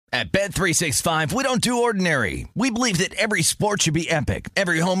At Bet365, we don't do ordinary. We believe that every sport should be epic.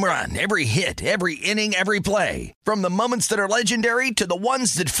 Every home run, every hit, every inning, every play. From the moments that are legendary to the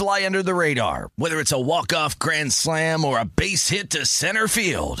ones that fly under the radar. Whether it's a walk-off grand slam or a base hit to center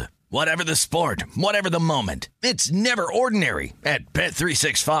field. Whatever the sport, whatever the moment. It's never ordinary at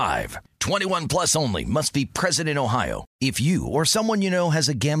Bet365. 21 plus only. Must be present in Ohio. If you or someone you know has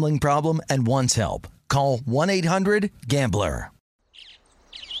a gambling problem and wants help, call 1-800-GAMBLER.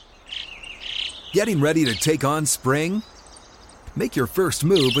 Getting ready to take on spring? Make your first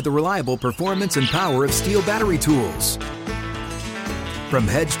move with the reliable performance and power of Steel battery tools. From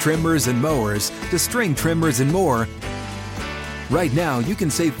hedge trimmers and mowers to string trimmers and more, right now you can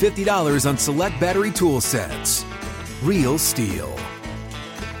save $50 on select battery tool sets. Real Steel.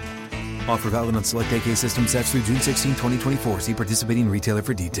 Offer valid on select AK system sets through June 16, 2024. See participating retailer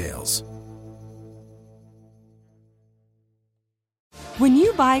for details. When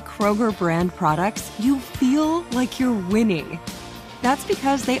you buy Kroger brand products, you feel like you're winning. That's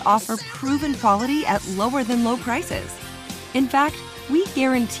because they offer proven quality at lower than low prices. In fact, we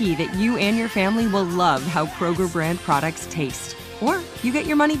guarantee that you and your family will love how Kroger brand products taste, or you get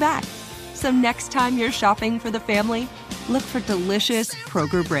your money back. So next time you're shopping for the family, look for delicious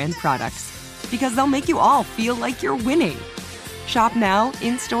Kroger brand products, because they'll make you all feel like you're winning. Shop now,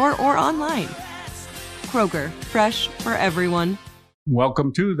 in-store, or online. Kroger, fresh for everyone.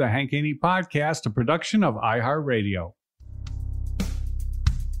 Welcome to the Hank Haney Podcast, a production of iHeartRadio.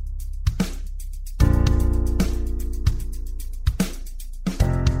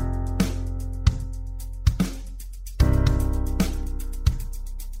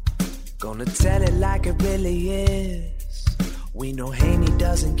 Gonna tell it like it really is. We know Haney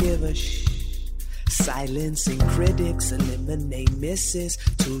doesn't give a Silencing critics, eliminate misses.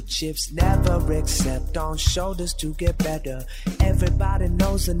 2 chips never accept on shoulders to get better. Everybody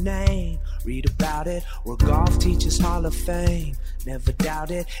knows the name, read about it. We're golf teachers Hall of Fame, never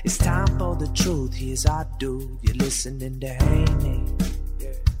doubt it. It's time for the truth, here's our dude. You're listening to Haney,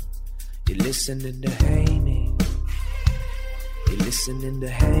 yeah. You're listening to Haney. You're listening to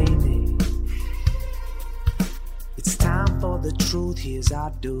Haney. It's time for the truth, here's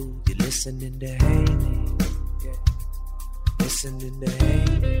our dude. You're listening to Haney, yeah. Listening to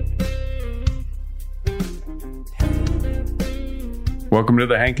Haney. Welcome to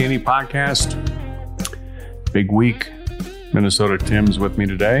the Hank Haney Podcast. Big week. Minnesota Tim's with me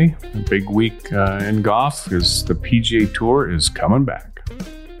today. A big week in golf because the PGA Tour is coming back.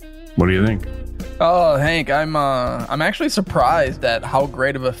 What do you think? Oh, Hank, I'm actually surprised at how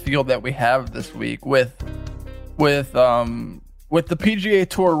great of a field that we have this week with the PGA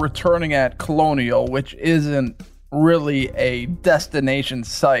Tour returning at Colonial, which isn't really a destination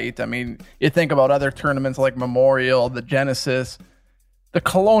site. I mean, you think about other tournaments like Memorial, the Genesis. The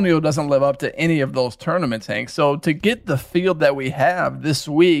Colonial doesn't live up to any of those tournaments, Hank. So to get the field that we have this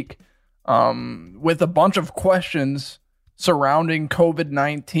week, with a bunch of questions surrounding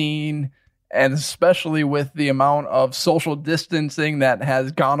COVID-19, and especially with the amount of social distancing that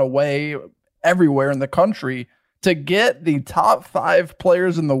has gone away everywhere in the country, to get the top 5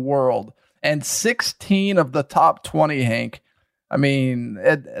 players in the world and 16 of the top 20, Hank, I mean,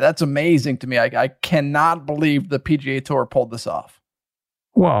 that's amazing to me. I cannot believe the PGA Tour pulled this off.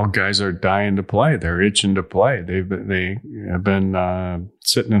 Well, guys are dying to play. They're itching to play. They have been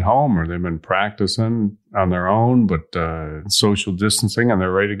sitting at home, or they've been practicing on their own, but social distancing, and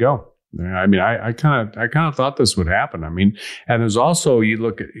they're ready to go. I mean, I kind of thought this would happen. I mean, and there's also you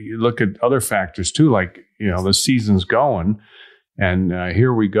look at other factors too, like, you know, the season's going, and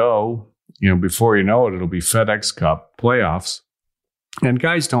here we go. You know, before you know it, it'll be FedEx Cup playoffs, and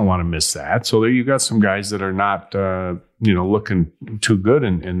guys don't want to miss that. So there you got some guys that are not looking too good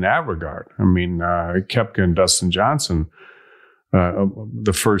in that regard. I mean, Koepka and Dustin Johnson,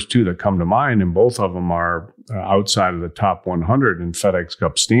 the first 2 that come to mind, and both of them are outside of the top 100 in FedEx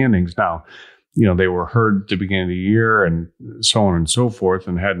Cup standings. Now, you know, they were hurt at the beginning of the year and so on and so forth,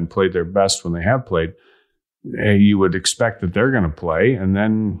 and hadn't played their best when they have played. You would expect that they're going to play, and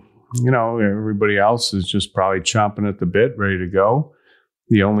then, you know, everybody else is just probably chomping at the bit, ready to go.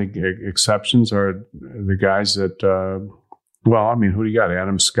 The only exceptions are the guys that, who do you got?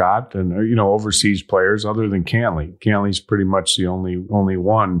 Adam Scott and, overseas players other than Cantley. Cantley's pretty much the only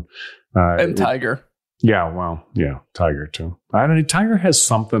one. And Tiger. Tiger too. Tiger has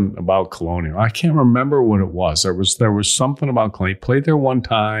something about Colonial. I can't remember what it was. There was something about Colonial. He played there one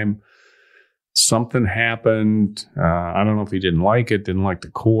time. Something happened. I don't know if he didn't like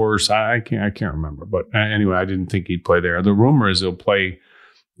the course. I can't remember. But anyway, I didn't think he'd play there. The rumor is he'll play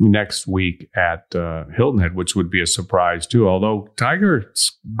next week at Hilton Head, which would be a surprise too. Although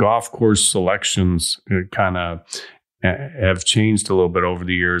Tiger's golf course selections kind of have changed a little bit over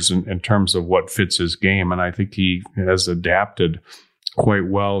the years in terms of what fits his game. And I think he has adapted quite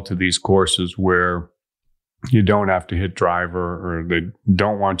well to these courses where you don't have to hit driver, or they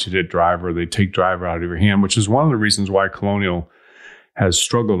don't want you to hit driver. They take driver out of your hand, which is one of the reasons why Colonial has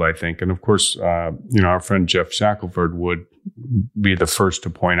struggled, I think. And of course, our friend Jeff Shackelford would be the first to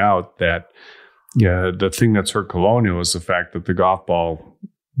point out that the thing that's hurt Colonial is the fact that the golf ball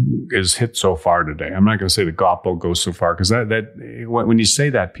is hit so far today. I'm not going to say the golf ball goes so far, because that when you say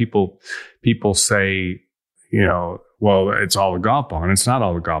that, people say, well, it's all the golf ball, and it's not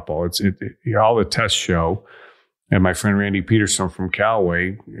all the golf ball. It's all the tests show. And my friend Randy Peterson from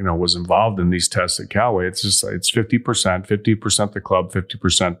Callaway, was involved in these tests at Callaway. It's 50% the club,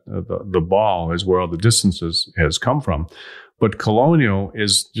 50% the ball is where all the distances has come from. But Colonial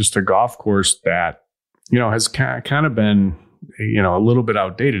is just a golf course that, has kind of been, a little bit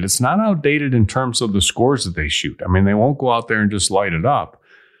outdated. It's not outdated in terms of the scores that they shoot. I mean, they won't go out there and just light it up.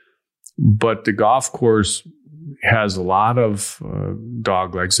 But the golf course has a lot of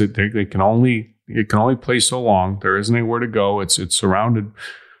dog legs. It can only play so long. There isn't anywhere to go. It's surrounded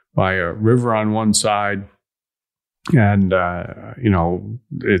by a river on one side, and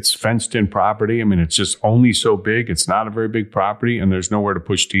it's fenced in property. I mean, it's just only so big. It's not a very big property, and there's nowhere to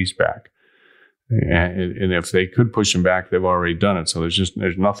push tees back. And if they could push them back, they've already done it. So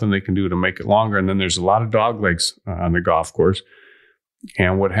there's nothing they can do to make it longer. And then there's a lot of dog legs on the golf course.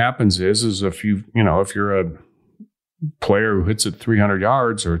 And what happens is if you're a player who hits it 300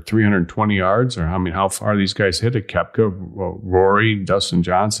 yards or 320 yards, or how far these guys hit it, Koepka, Rory, Dustin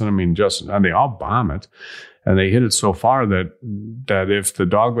Johnson, they all bomb it, and they hit it so far that if the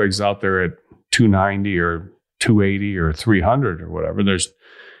dog leg's out there at 290 or 280 or 300 or whatever, there's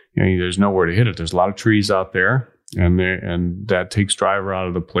nowhere to hit it. There's a lot of trees out there, and that takes driver out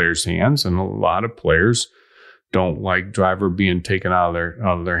of the player's hands, and a lot of players don't like driver being taken out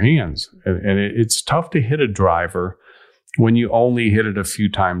of their hands. And it's tough to hit a driver when you only hit it a few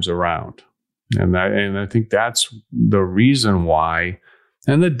times around. And I think that's the reason why.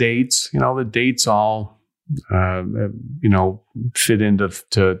 And the dates all, fit into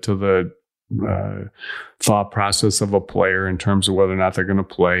the thought process of a player in terms of whether or not they're going to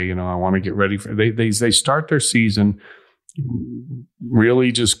play. I want to get ready for, they start their season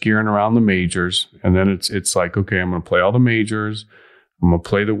really just gearing around the majors. And then it's like, okay, I'm going to play all the majors. I'm going to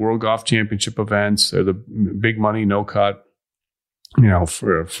play the World Golf Championship events. They're the big money, no cut,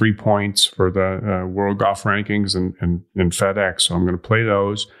 for free points for the World Golf Rankings and FedEx. So I'm going to play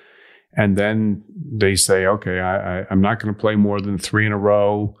those. And then they say, okay, I'm not going to play more than 3 in a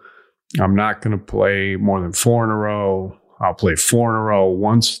row. I'm not going to play more than 4 in a row. I'll play 4 in a row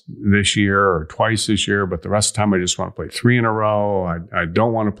once this year or twice this year, but the rest of the time I just want to play 3 in a row. I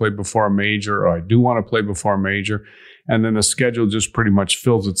don't want to play before a major, or I do want to play before a major. And then the schedule just pretty much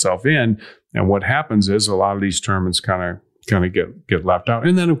fills itself in. And what happens is a lot of these tournaments kind of get left out.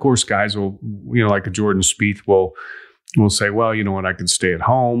 And then of course guys will, like a Jordan Spieth will say, well, you know what, I can stay at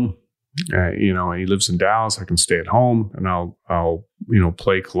home. He lives in Dallas. I can stay at home and I'll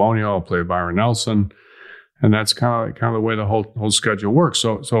play Colonial. I'll play Byron Nelson. And that's kind of the way the whole schedule works.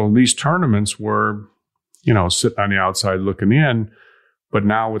 So these tournaments were, sitting on the outside looking in, but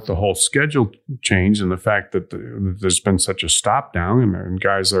now with the whole schedule change and the fact that there's been such a stop down and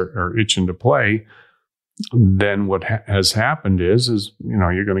guys are itching to play, then what has happened is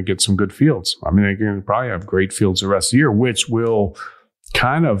you're going to get some good fields. I mean, they're going to probably have great fields the rest of the year, which will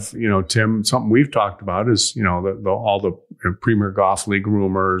kind of, Tim, something we've talked about is, all the Premier Golf League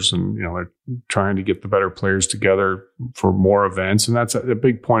rumors and, they're trying to get the better players together for more events. And that's a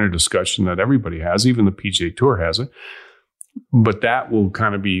big point of discussion that everybody has. Even the PGA Tour has it. But that will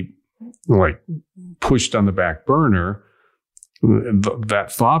kind of be like pushed on the back burner, that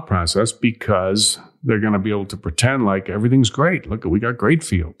thought process, because they're going to be able to pretend like everything's great. Look, we got great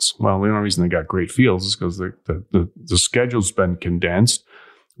fields. Well, the only reason they got great fields is because the schedule's been condensed,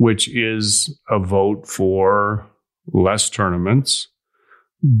 which is a vote for less tournaments,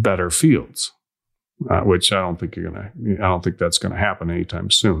 better fields, which I don't think that's going to happen anytime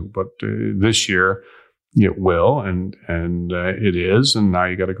soon. But this year it will, and it is, and now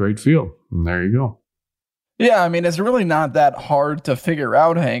you got a great field, and there you go. Yeah, I mean, it's really not that hard to figure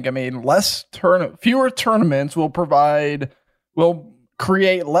out, Hank. I mean, fewer tournaments will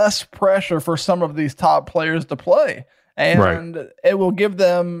create less pressure for some of these top players to play. And It will give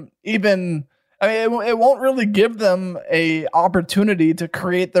them it won't really give them a opportunity to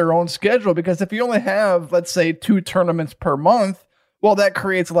create their own schedule, because if you only have, let's say, 2 tournaments per month, Well, that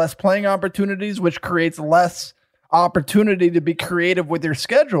creates less playing opportunities, which creates less opportunity to be creative with your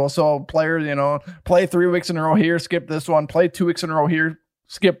schedule. So players, play 3 weeks in a row here, skip this one, play 2 weeks in a row here,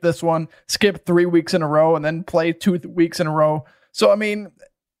 skip this one, skip 3 weeks in a row, and then play 2 weeks in a row. So, I mean,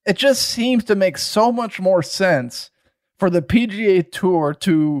 it just seems to make so much more sense for the PGA Tour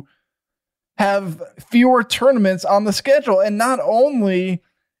to have fewer tournaments on the schedule. And not only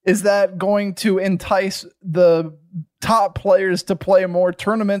is that going to entice the top players to play more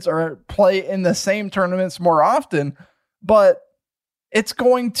tournaments or play in the same tournaments more often, but it's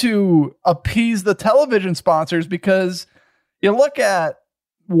going to appease the television sponsors, because you look at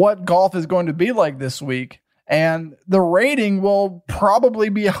what golf is going to be like this week, and the rating will probably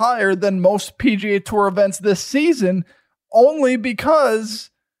be higher than most PGA Tour events this season, only because,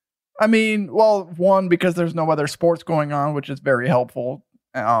 because there's no other sports going on, which is very helpful,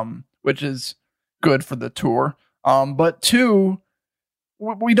 which is good for the tour. But two,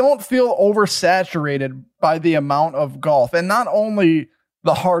 we don't feel oversaturated by the amount of golf, and not only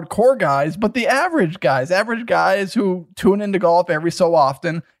the hardcore guys, but the average guys who tune into golf every so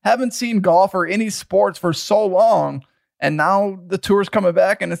often, haven't seen golf or any sports for so long. And now the tour's coming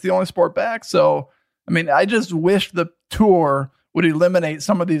back and it's the only sport back. So, I just wish the tour would eliminate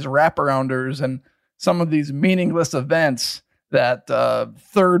some of these wraparounders and some of these meaningless events that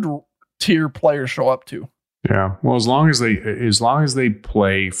third tier players show up to. Yeah. Well, as long as they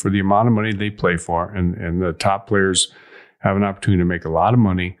play for the amount of money they play for, and the top players have an opportunity to make a lot of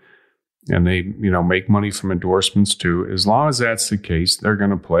money, and they, make money from endorsements too. As long as that's the case, they're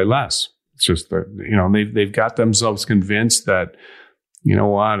going to play less. It's just that, they've got themselves convinced that, I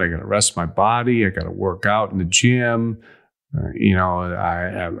got to rest my body. I got to work out in the gym.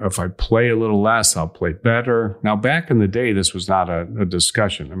 If I play a little less, I'll play better. Now, back in the day, this was not a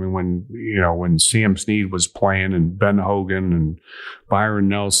discussion. When Sam Snead was playing, and Ben Hogan and Byron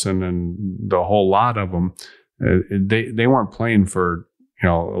Nelson and the whole lot of them, they weren't playing for, a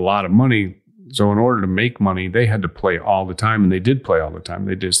lot of money. So in order to make money, they had to play all the time, and they did play all the time.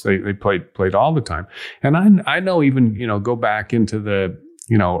 They played all the time. And I know, even, go back into the,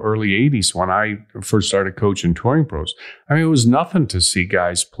 early 80s when I first started coaching touring pros. It was nothing to see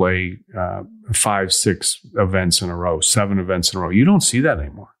guys play 5, 6 events in a row, 7 events in a row. You don't see that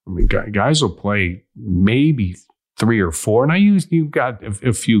anymore. Guys will play maybe 3 or 4. And you've got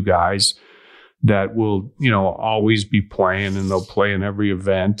a few guys that will, always be playing, and they'll play in every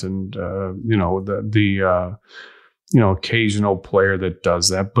event, and the occasional player that does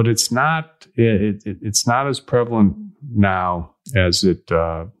that, but it's not as prevalent now as it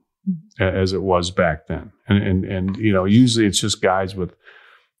was back then. And usually it's just guys with,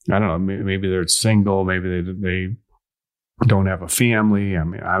 I don't know, maybe they're single, maybe they don't have a family.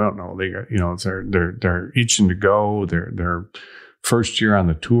 I don't know. They got, they're itching to go. They're first year on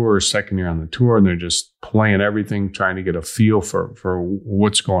the tour, second year on the tour, and they're just playing everything, trying to get a feel for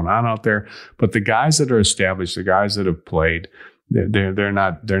what's going on out there. But the guys that are established, the guys that have played, they're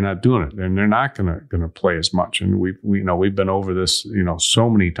not doing it, and they're not gonna play as much. And we've been over this so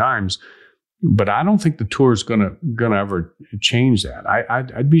many times, but I don't think the tour is gonna ever change that.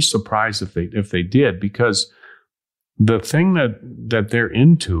 I'd be surprised if they did, because the thing that they're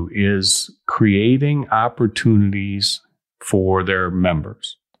into is creating opportunities for their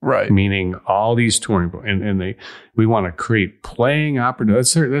members, right? Meaning all these touring, and we want to create playing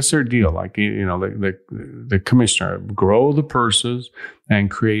opportunities. That's their deal. Like, the commissioner, grow the purses and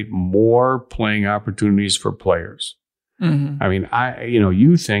create more playing opportunities for players. Mm-hmm.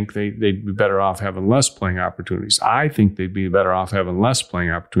 You think they'd be better off having less playing opportunities. I think they'd be better off having less playing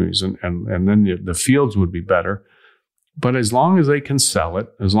opportunities, and then the fields would be better. But as long as they can sell it,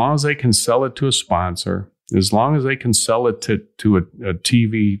 as long as they can sell it to a sponsor, as long as they can sell it to a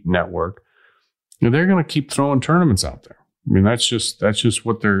TV network, they're going to keep throwing tournaments out there. That's just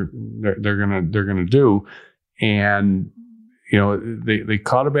what they're gonna do. And they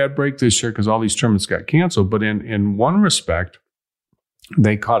caught a bad break this year because all these tournaments got canceled. But in one respect,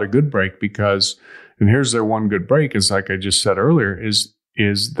 they caught a good break, because, and here's their one good break, is like I just said earlier, is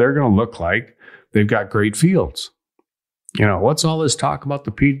they're going to look like they've got great fields. What's all this talk about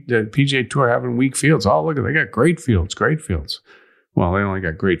the PGA Tour having weak fields? Oh, look, they got great fields. Well, they only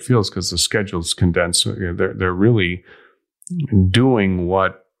got great fields because the schedule's condensed. They're really doing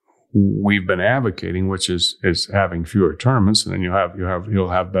what we've been advocating, which is having fewer tournaments, and then you'll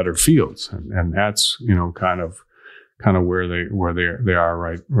have better fields, and that's kind of where they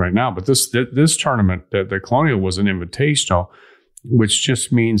are right now. But this tournament, the Colonial, was an invitational. which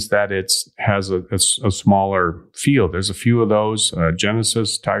just means that it has a smaller field. There's a few of those.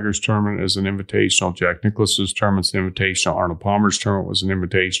 Genesis Tigers tournament is an invitational. Jack Nicklaus's tournament's an invitational. Arnold Palmer's tournament was an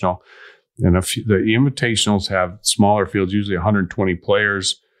invitational. And the invitationals have smaller fields, usually 120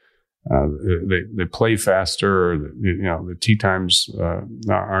 players. They play faster. Or the tee times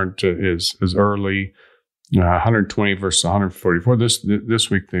aren't as early. 120 versus 144. This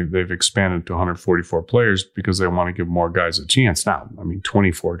week they've expanded to 144 players because they want to give more guys a chance. Now,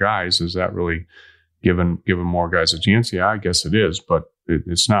 24 guys, is that really giving more guys a chance? Yeah, I guess it is, but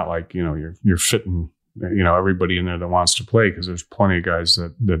it's not like you're fitting everybody in there that wants to play, because there's plenty of guys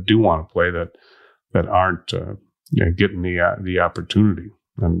that do want to play that aren't getting the opportunity,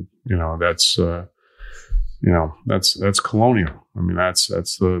 and that's Colonial.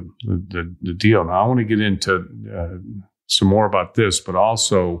 That's the deal. Now I want to get into some more about this, but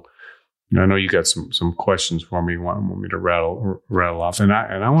also I know you got some questions for me. You want me to rattle off, and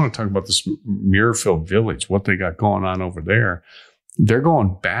I want to talk about this Muirfield Village, what they got going on over there. They're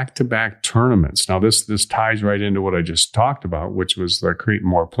going back-to-back tournaments. Now this ties right into what I just talked about, which was creating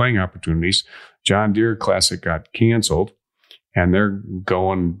more playing opportunities. John Deere Classic got canceled, and they're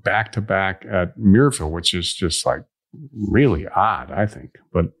going back-to-back at Muirfield, which is just really odd, I think.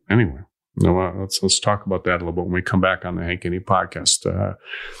 But anyway, let's talk about that a little bit when we come back on the Hank Haney podcast.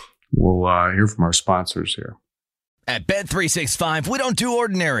 We'll hear from our sponsors here. At Bet365, we don't do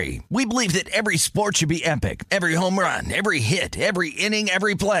ordinary. We believe that every sport should be epic. Every home run, every hit, every inning,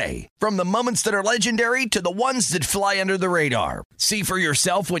 every play. From the moments that are legendary to the ones that fly under the radar. See for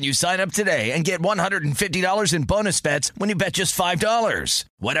yourself when you sign up today and get $150 in bonus bets when you bet just $5.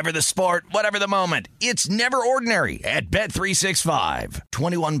 Whatever the sport, whatever the moment, it's never ordinary at Bet365.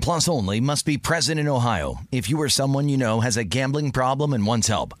 21 plus only. Must be present in Ohio. If you or someone you know has a gambling problem and wants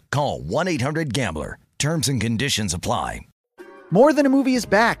help, call 1-800-GAMBLER. Terms and conditions apply. More Than a Movie is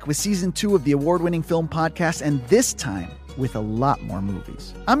back with Season 2 of the award-winning film podcast, and this time with a lot more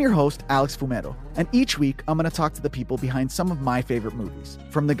movies. I'm your host, Alex Fumero, and each week I'm going to talk to the people behind some of my favorite movies.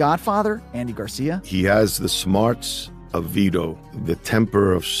 From The Godfather, Andy Garcia. He has the smarts of Vito, the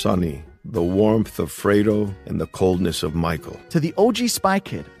temper of Sonny, the warmth of Fredo, and the coldness of Michael. To the OG Spy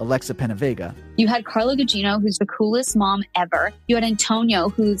Kid, Alexa Penavega. You had Carla Gugino, who's the coolest mom ever. You had Antonio,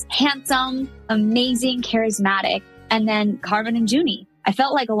 who's handsome, amazing, charismatic. And then Carmen and Junie. I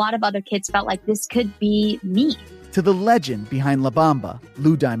felt like a lot of other kids felt like this could be me. To the legend behind La Bamba,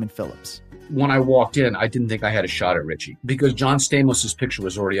 Lou Diamond Phillips. When I walked in, I didn't think I had a shot at Richie because John Stamos' picture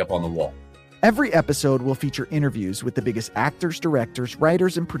was already up on the wall. Every episode will feature interviews with the biggest actors, directors,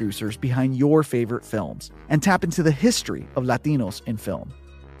 writers, and producers behind your favorite films and tap into the history of Latinos in film.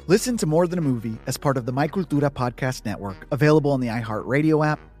 Listen to More Than a Movie as part of the My Cultura podcast network, available on the iHeartRadio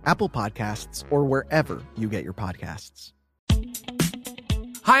app, Apple Podcasts, or wherever you get your podcasts.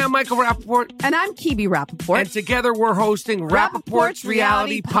 Hi, I'm Michael Rappaport. And I'm Kibi Rappaport. And together we're hosting Rappaport's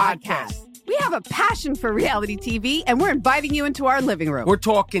Reality Podcast. We have a passion for reality TV, and we're inviting you into our living room. We're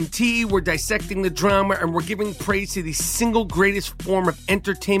talking tea, we're dissecting the drama, and we're giving praise to the single greatest form of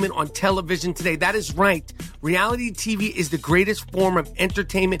entertainment on television today. That is right. Reality TV is the greatest form of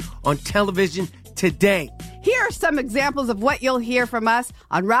entertainment on television today. Here are some examples of what you'll hear from us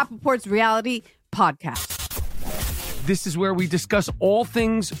on Rappaport's Reality Podcast. This is where we discuss all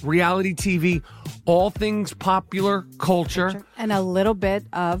things reality TV, all things popular culture. And a little bit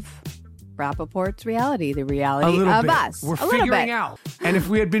of Rappaport's reality, the reality of us. We're figuring out. And if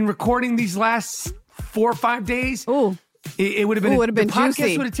we had been recording these last 4 or 5 days, it would have been, the podcast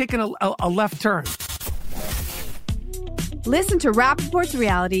juicy. Would have taken a left turn. Listen to Rappaport's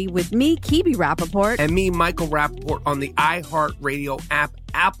Reality with me, Kibi Rappaport. And me, Michael Rappaport, on the iHeartRadio app,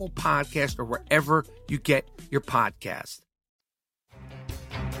 Apple Podcast, or wherever you get your podcast.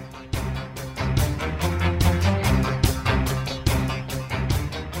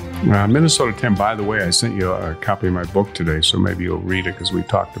 Minnesota 10, by the way, I sent you a copy of my book today, so maybe you'll read it because we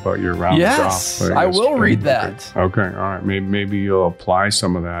talked about your round of golf. Yes, I will read that. Okay, all right. Maybe you'll apply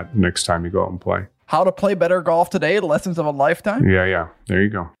some of that next time you go out and play. How to play better golf today, lessons of a lifetime? Yeah. There you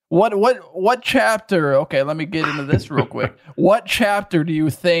go. What chapter? Okay, let me get into this real quick. What chapter do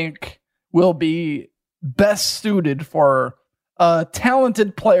you think will be best suited for a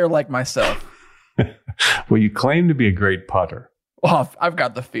talented player like myself? Well, you claim to be a great putter. Well, I've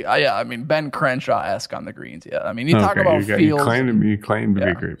got the feel. Yeah, I mean, Ben Crenshaw-esque on the greens. Yeah, I mean, you talk about fields. You claim to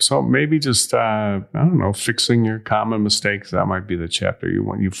be great. So maybe just, I don't know, fixing your common mistakes. That might be the chapter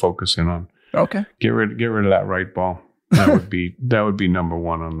you focus in on. Okay. Get rid of that right ball. That would be number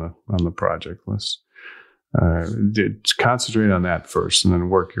one on the project list. concentrate on that first, and then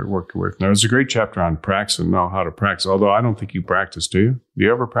work your way from there. There's a great chapter on practice and know how to practice. Although I don't think you practice, do you? Do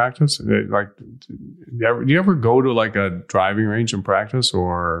you ever practice? Do you ever go to like a driving range and practice,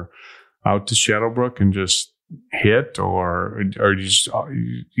 or out to Shadowbrook and just hit, or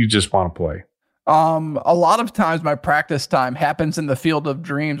you just want to play? A lot of times my practice time happens in the Field of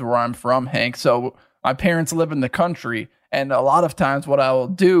Dreams where I'm from, Hank. So my parents live in the country. And a lot of times what I will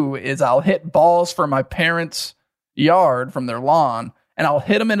do is I'll hit balls from my parents' yard, from their lawn, and I'll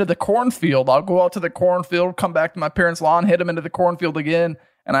hit them into the cornfield. I'll go out to the cornfield, come back to my parents' lawn, hit them into the cornfield again,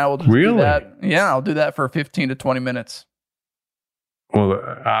 and I will just do that. Yeah, I'll do that for 15 to 20 minutes. Well,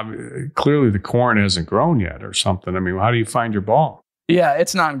 clearly the corn hasn't grown yet or something. I mean, how do you find your ball? Yeah,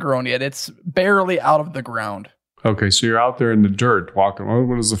 it's not grown yet. It's barely out of the ground. Okay, so you're out there in the dirt walking.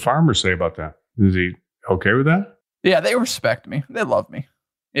 What does the farmer say about that? Is he okay with that? Yeah, they respect me. They love me.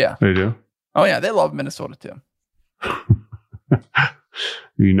 Yeah. They do? Oh, yeah. They love Minnesota, too.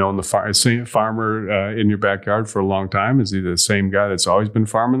 You known the same farmer in your backyard for a long time? Is he the same guy that's always been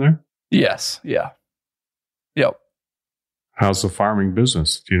farming there? Yes. Yeah. Yep. How's the farming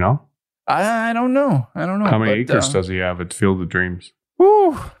business? Do you know? I don't know. How many acres does he have at Field of Dreams?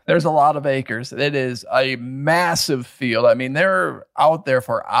 Whew, there's a lot of acres. It is a massive field. I mean, they're out there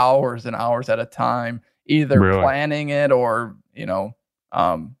for hours and hours at a time, either planting it or,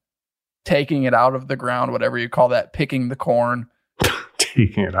 taking it out of the ground, whatever you call that, picking the corn.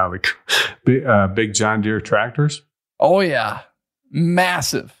 Taking it out of the big John Deere tractors? Oh, yeah.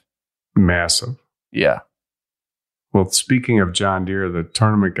 Massive. Yeah. Well, speaking of John Deere, the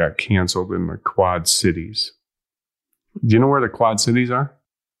tournament got canceled in the Quad Cities. Do you know where the Quad Cities are?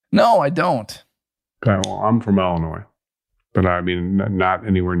 No, I don't. Okay, well, I'm from Illinois, but I mean, not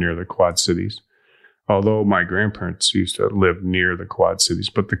anywhere near the Quad Cities. Although my grandparents used to live near the Quad Cities.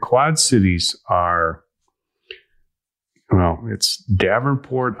 But the Quad Cities are, it's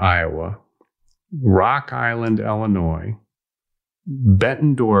Davenport, Iowa, Rock Island, Illinois,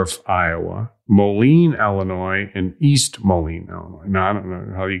 Bettendorf, Iowa, Moline, Illinois, and East Moline, Illinois. Now, I don't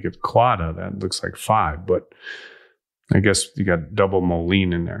know how you get quad out of that. It looks like 5, but I guess you got double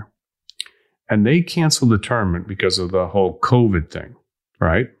Moline in there. And they canceled the tournament because of the whole COVID thing,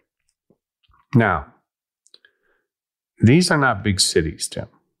 right? Now, these are not big cities, Tim.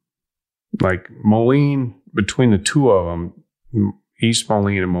 Like Moline, between the two of them, East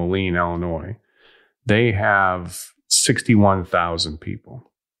Moline and Moline, Illinois, they have 61,000 people.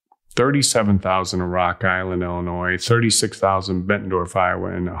 37,000 in Rock Island, Illinois, 36,000 Bettendorf, Iowa,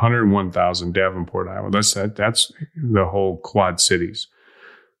 and 101,000 Davenport, Iowa. That's the whole Quad Cities.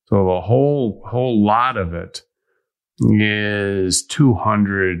 So the whole lot of it is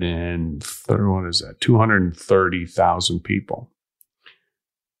 230,000 people.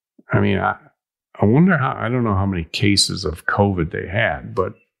 I mean, I wonder I don't know how many cases of COVID they had,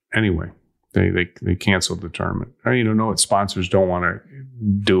 but anyway, they canceled the tournament. I don't know what sponsors don't want to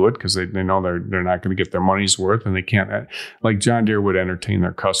do it because they know they're not going to get their money's worth, and they can't. Like John Deere would entertain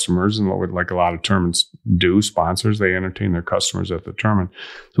their customers, and what would like a lot of tournaments do, sponsors, they entertain their customers at the tournament.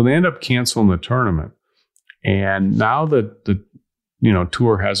 So they end up canceling the tournament, and now that the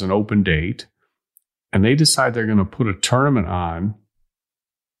tour has an open date, and they decide they're going to put a tournament on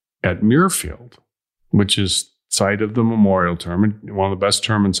at Muirfield, which is site of the Memorial Tournament, one of the best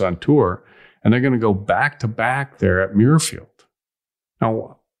tournaments on tour. And they're going to go back to back there at Muirfield.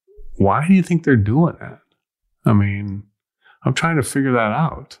 Now, why do you think they're doing that? I mean, I'm trying to figure that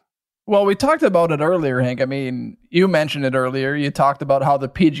out. Well, we talked about it earlier, Hank. I mean, you mentioned it earlier. You talked about how the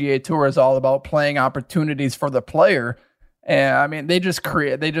PGA Tour is all about playing opportunities for the player. And I mean, they just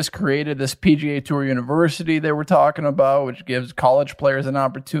created this PGA Tour University they were talking about, which gives college players an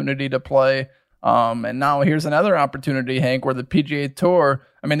opportunity to play. And now here's another opportunity, Hank, where the PGA Tour,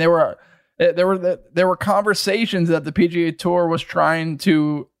 I mean, there were conversations that the PGA Tour was trying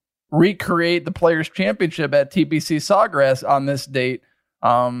to recreate the Players Championship at TPC Sawgrass on this date.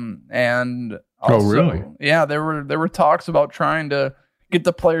 And also, really? Yeah, there were talks about trying to get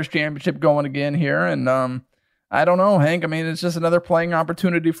the Players Championship going again here. And I don't know, Hank. I mean, it's just another playing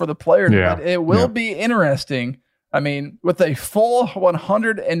opportunity for the players. Yeah. But it will be interesting. I mean, with a full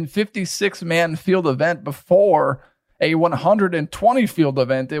 156-man field event before a 120 field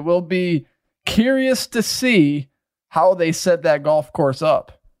event, it will be curious to see how they set that golf course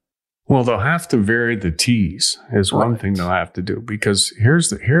up. Well, they'll have to vary the tees is one thing they'll have to do, because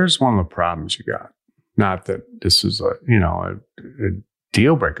here's one of the problems you got. Not that this is a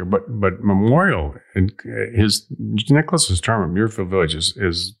deal breaker, but Memorial and Nicklaus's tournament, Muirfield Village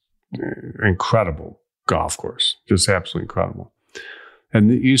is incredible golf course, just absolutely incredible. And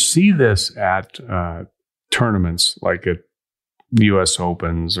you see this at tournaments like at U.S.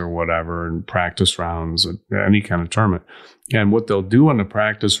 Opens or whatever, and practice rounds, any kind of tournament. And what they'll do in the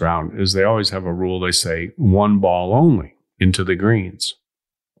practice round is they always have a rule. They say 1 ball only into the greens.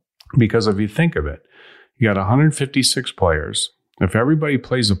 Because if you think of it, you got 156 players. If everybody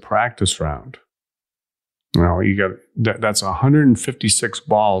plays a practice round, you got that's 156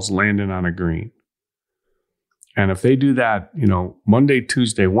 balls landing on a green. And if they do that, Monday,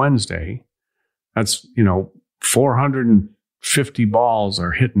 Tuesday, Wednesday, that's, 450 balls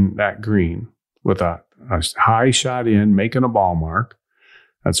are hitting that green with a high shot in, making a ball mark.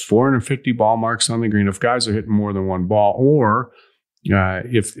 That's 450 ball marks on the green. If guys are hitting more than 1 ball, or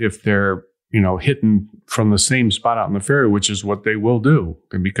if they're hitting from the same spot out in the fairway, which is what they will do,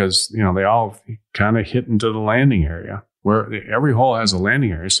 because they all kind of hit into the landing area, where every hole has a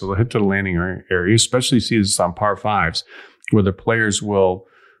landing area, so they'll hit to the landing area. Especially see this on par 5s, where the players will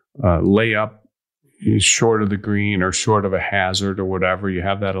lay up short of the green or short of a hazard or whatever. You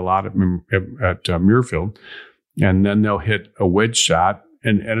have that a lot at Muirfield, and then they'll hit a wedge shot.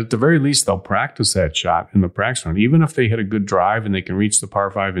 And at the very least, they'll practice that shot in the practice round. Even if they hit a good drive and they can reach the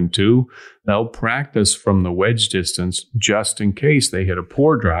par 5 and 2, they'll practice from the wedge distance just in case they hit a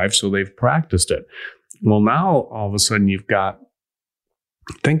poor drive, so they've practiced it. Well, now all of a sudden you've got,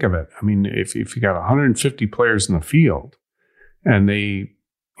 think of it. I mean, if you got 150 players in the field and they,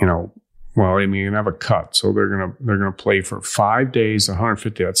 you can have a cut. So they're gonna play for 5 days,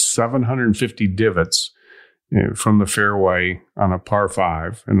 150. That's 750 divots from the fairway on a par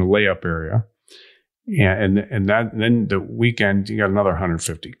 5 in the layup area. And then the weekend, you got another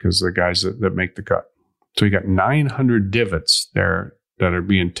 150 because the guys that make the cut. So you got 900 divots there that are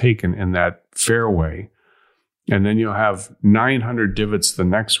being taken in that fairway. And then you'll have 900 divots the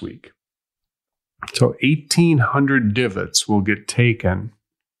next week. So 1,800 divots will get taken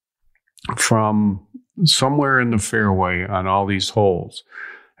from somewhere in the fairway on all these holes.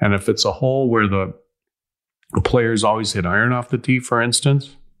 And if it's a hole where the players always hit iron off the tee, for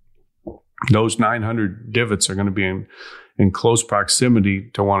instance, those 900 divots are going to be in close proximity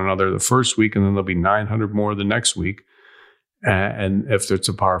to one another the first week, and then there'll be 900 more the next week. And if it's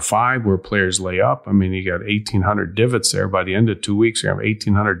a par 5 where players lay up, I mean, you got 1,800 divots there. By the end of 2 weeks, you have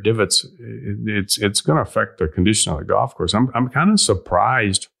 1,800 divots. It's going to affect the condition of the golf course. I'm kind of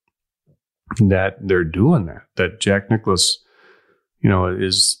surprised that they're doing that Jack Nicklaus,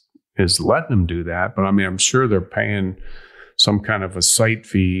 is letting them do that. But I mean, I'm sure they're paying some kind of a site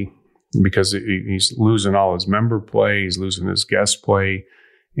fee because he's losing all his member play, he's losing his guest play,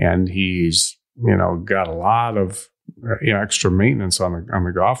 and he's got a lot of extra maintenance on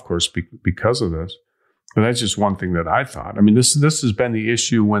the golf course because of this. But that's just one thing that I thought. I mean, this has been the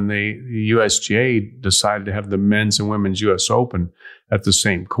issue when the USGA decided to have the men's and women's U.S. Open at the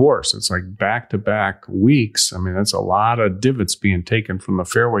same course. It's like back-to-back weeks. I mean, that's a lot of divots being taken from the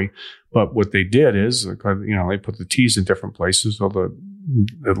fairway. But what they did is, they put the tees in different places, so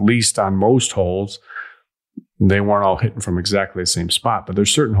at least on most holes, they weren't all hitting from exactly the same spot. But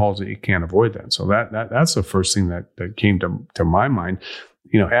there's certain holes that you can't avoid that. So that's the first thing that came to my mind.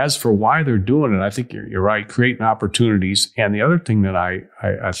 As for why they're doing it, I think you're right, creating opportunities. And the other thing that I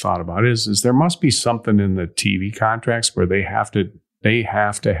thought about is there must be something in the TV contracts where they have to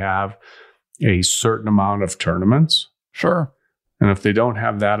have a certain amount of tournaments. Sure. And if they don't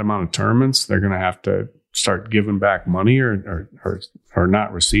have that amount of tournaments, they're going to have to start giving back money or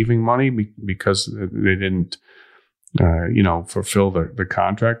not receiving money because they didn't fulfill the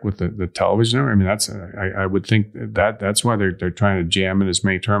contract with the television. I mean, I would think that's why they're trying to jam in as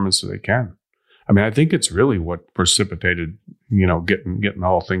many tournaments as they can. I mean, I think it's really what precipitated, getting the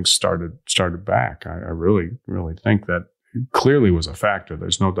whole thing started back. I really, really think that clearly was a factor.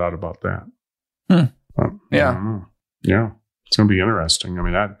 There's no doubt about that. Yeah. Yeah. It's going to be interesting. I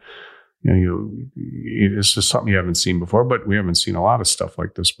mean, that, it's just something you haven't seen before, but we haven't seen a lot of stuff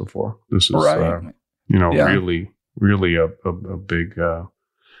like this before. This is, right. Really a big deal.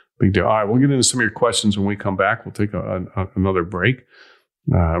 All right, we'll get into some of your questions when we come back. We'll take another break.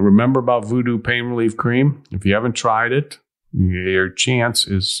 Remember about Voodoo Pain Relief Cream. If you haven't tried it, your chance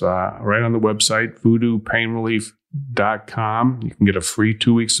is right on the website, voodoopainrelief.com. You can get a free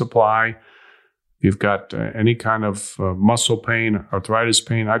 2-week supply. You've got any kind of muscle pain, arthritis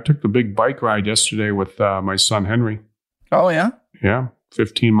pain. I took the big bike ride yesterday with my son, Henry. Oh, yeah? Yeah,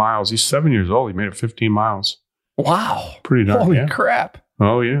 15 miles. He's 7 years old. He made it 15 miles. Wow. Pretty darn. Holy crap.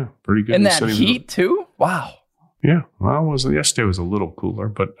 Oh, yeah. Pretty good. In that heat, too? Wow. Yeah. Well, yesterday was a little cooler,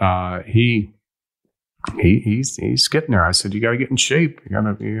 but he's getting there. I said, you got to get in shape. You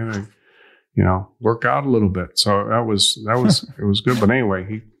got to work out a little bit. So that was it was good. But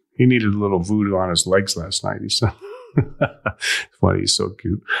anyway, He needed a little voodoo on his legs last night. He said, "Funny, he's so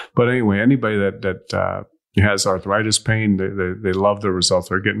cute." But anyway, anybody that has arthritis pain, they love the results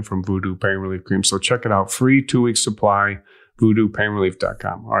they're getting from Voodoo Pain Relief Cream. So check it out. Free 2-week supply,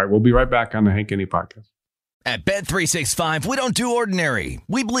 voodoopainrelief.com. All right, we'll be right back on the Hank Any Podcast. At Bet365, we don't do ordinary.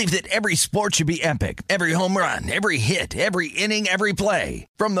 We believe that every sport should be epic. Every home run, every hit, every inning, every play.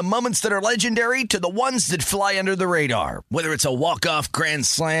 From the moments that are legendary to the ones that fly under the radar. Whether it's a walk-off grand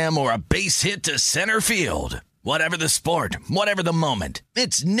slam or a base hit to center field. Whatever the sport, whatever the moment.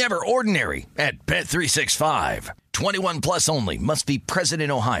 It's never ordinary at Bet365. 21 plus only. Must be present in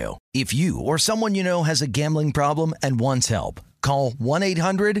Ohio. If you or someone you know has a gambling problem and wants help, call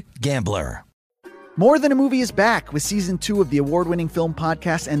 1-800-GAMBLER. More Than a Movie is back with season 2 of the award-winning film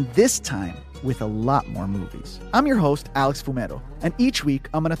podcast, and this time with a lot more movies. I'm your host, Alex Fumero, and each week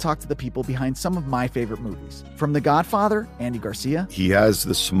I'm going to talk to the people behind some of my favorite movies. From The Godfather, Andy Garcia. He has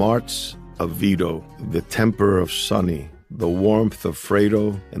the smarts of Vito, the temper of Sonny, the warmth of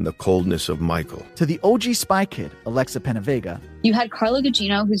Fredo, and the coldness of Michael. To the OG Spy Kid, Alexa Penavega. You had Carla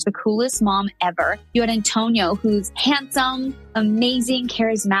Gugino, who's the coolest mom ever. You had Antonio, who's handsome, amazing,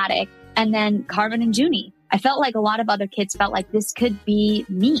 charismatic. And then Carmen and Junie. I felt like a lot of other kids felt like this could be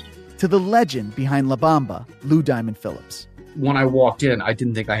me. To the legend behind La Bamba, Lou Diamond Phillips. When I walked in, I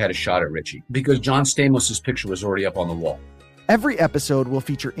didn't think I had a shot at Richie because John Stamos' picture was already up on the wall. Every episode will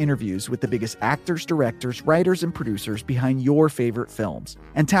feature interviews with the biggest actors, directors, writers, and producers behind your favorite films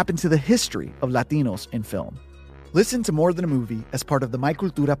and tap into the history of Latinos in film. Listen to More Than a Movie as part of the My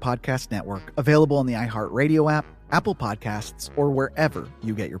Cultura Podcast Network, available on the iHeartRadio app, Apple Podcasts, or wherever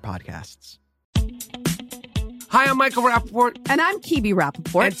you get your podcasts. Hi, I'm Michael Rappaport. And I'm Kibi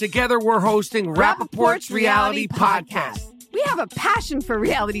Rappaport. And together we're hosting Rappaport's Reality Podcast. We have a passion for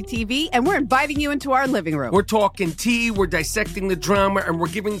reality TV, and we're inviting you into our living room. We're talking tea, we're dissecting the drama, and we're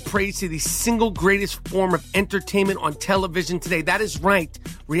giving praise to the single greatest form of entertainment on television today. That is right.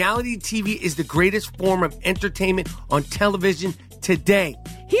 Reality TV is the greatest form of entertainment on television today.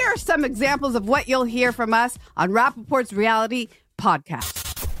 Here are some examples of what you'll hear from us on Rappaport's Reality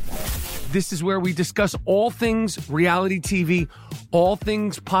Podcast. This is where we discuss all things reality TV, all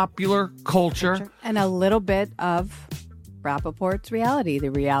things popular culture. And a little bit of Rappaport's reality, the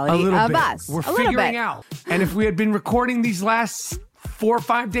reality of bit. us. We're figuring out. And if we had been recording these last 4 or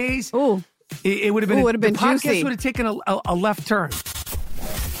 5 days, it would have been, the podcast juicy. would have taken a left turn.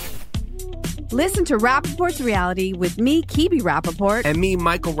 Listen to Rappaport's Reality with me, Kibi Rappaport. And me,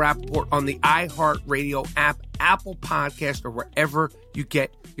 Michael Rappaport, on the iHeartRadio app, Apple Podcast, or wherever you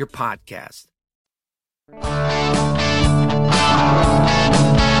get your podcast.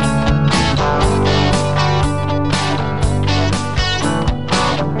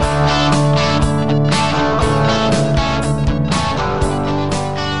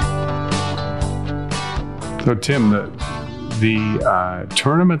 So, Tim, the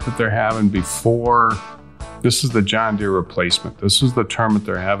tournament that they're having before, this is the John Deere replacement. This is the tournament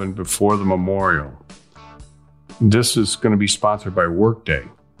they're having before the Memorial. This is going to be sponsored by Workday,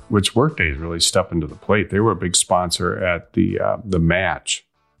 which Workday is really stepping to the plate. They were a big sponsor at the match.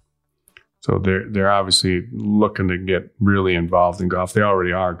 So they're obviously looking to get really involved in golf. They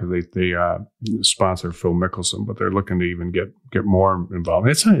already are because they sponsor Phil Mickelson, but they're looking to even get more involved.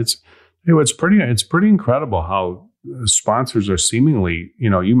 It's pretty incredible how sponsors are seemingly,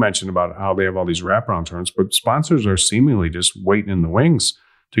 you mentioned about how they have all these wraparound tournaments, but sponsors are seemingly just waiting in the wings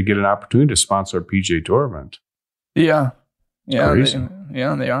to get an opportunity to sponsor a PGA Tour event. Yeah, they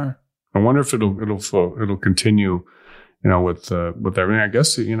are. I wonder if it'll continue, with everything. I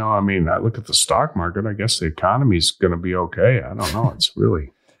guess I look at the stock market. I guess the economy's going to be okay. I don't know. It's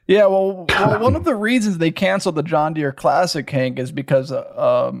really. Yeah, well, one of the reasons they canceled the John Deere Classic, Hank, is because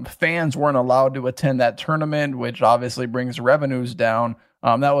fans weren't allowed to attend that tournament, which obviously brings revenues down.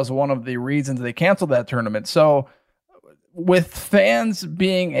 That was one of the reasons they canceled that tournament. So with fans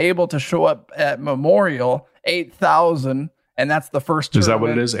being able to show up at Memorial, 8,000, and that's the first tournament. Is that what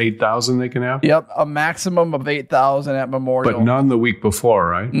it is? 8,000 they can have? Yep, a maximum of 8,000 at Memorial. But none the week before,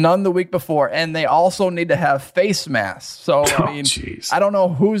 right? None the week before. And they also need to have face masks. So, I don't know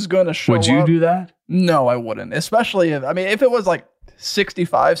who's going to show up. Would you do that? No, I wouldn't. Especially if it was like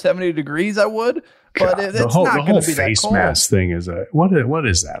 65, 70 degrees, I would. But it's not going to be that cold. The whole face mask thing is what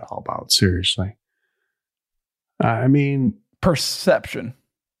is that all about? Seriously. Perception.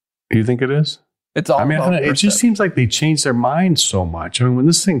 You think it is? It's all about it just seems like they changed their minds so much. When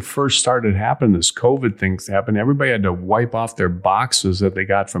this thing first started happening, this COVID thing happened, everybody had to wipe off their boxes that they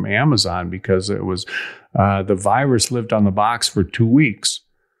got from Amazon because it was the virus lived on the box for 2 weeks.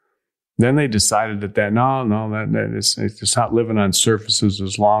 Then they decided that it's not living on surfaces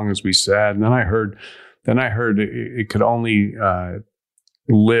as long as we said. And then I heard it could only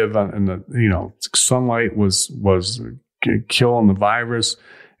live in the sunlight was killing the virus,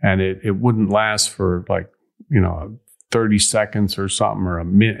 and it wouldn't last for 30 seconds or something, or a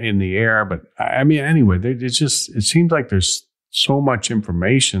minute in the air. But I mean, anyway, it seems like there's so much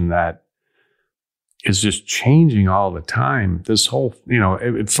information that is just changing all the time. This whole,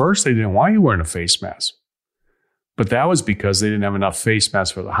 at first they didn't want you wearing a face mask, but that was because they didn't have enough face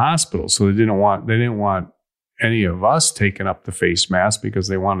masks for the hospital. So they didn't want any of us taking up the face mask because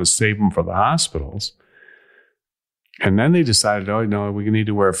they wanted to save them for the hospitals. And then they decided, oh, no, we need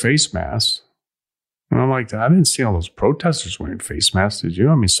to wear a face mask. And I'm like, I didn't see all those protesters wearing face masks. Did you?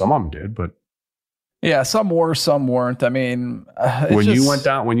 I mean, some of them did, but yeah, some were, some weren't. I mean, you went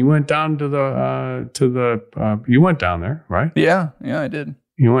down to you went down there, right? Yeah, I did.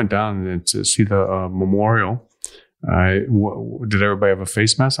 You went down to see the memorial. Did everybody have a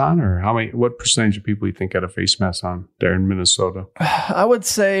face mask on, or what percentage of people you think had a face mask on there in Minnesota? I would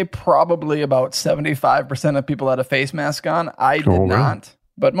say probably about 75% of people had a face mask on. I did not,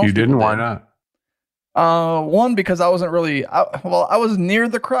 but most you didn't. Why not? One, because I wasn't really, I was near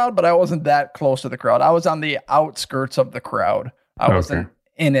the crowd, but I wasn't that close to the crowd. I was on the outskirts of the crowd. I wasn't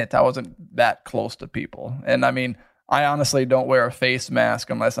in it. I wasn't that close to people. And I mean, I honestly don't wear a face mask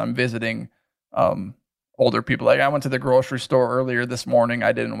unless I'm visiting older people. Like I went to the grocery store earlier this morning.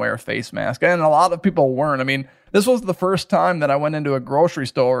 I didn't wear a face mask, and a lot of people weren't. I mean, this was the first time that I went into a grocery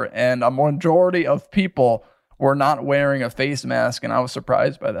store and a majority of people were not wearing a face mask, and I was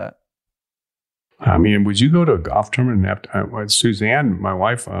surprised by that. I mean, would you go to a golf tournament? Suzanne, my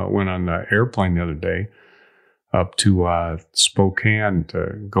wife, went on the airplane the other day up to Spokane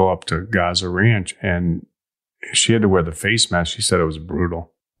to go up to Gaza Ranch, and she had to wear the face mask. She said it was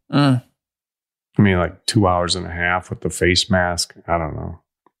brutal. I mean, like 2 hours and a half with the face mask. I don't know.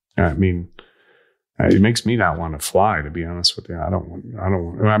 I mean, it makes me not want to fly, to be honest with you. I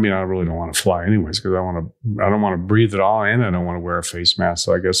really don't want to fly anyways, because I don't want to breathe it all in. I don't want to wear a face mask.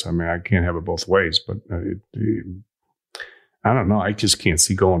 So I guess, I can't have it both ways, but I don't know. I just can't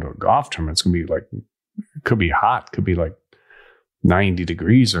see going to a golf tournament. It's going to be it could be hot. Could be like 90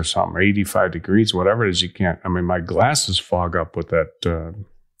 degrees or something, or 85 degrees, whatever it is. You can't, my glasses fog up with that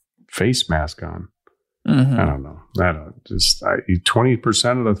face mask on. Mm-hmm. I don't know.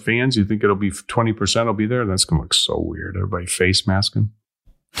 20% of the fans, you think 20% will be there? That's going to look so weird. Everybody face masking.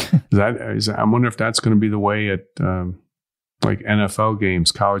 I wonder if that's going to be the way at like NFL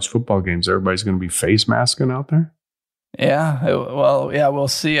games, college football games. Everybody's going to be face masking out there. Yeah. Well, yeah, we'll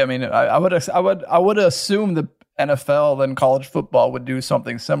see. I mean, I would assume the NFL and college football would do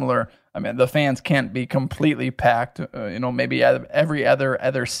something similar. I mean, the fans can't be completely packed. Maybe every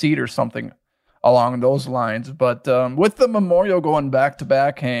other seat or something along those lines. But with the Memorial going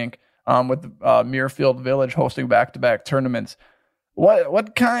back-to-back, Hank, with Muirfield Village hosting back-to-back tournaments,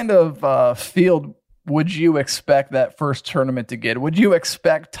 what kind of field would you expect that first tournament to get? Would you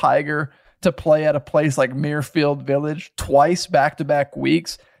expect Tiger to play at a place like Muirfield Village twice back-to-back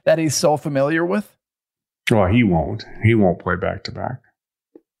weeks that he's so familiar with? Well, he won't. He won't play back-to-back.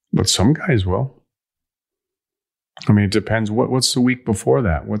 But some guys will. I mean, it depends. What's the week before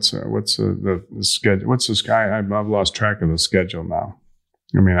that? What's the schedule? What's the sky? I've lost track of the schedule now.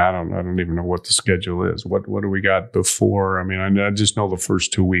 I mean, I don't even know what the schedule is. What do we got before? I mean, I just know the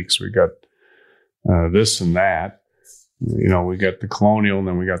first 2 weeks we got this and that. We got the Colonial, and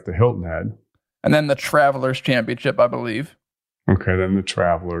then we got the Hilton Head, and then the Travelers Championship, I believe. Okay, then the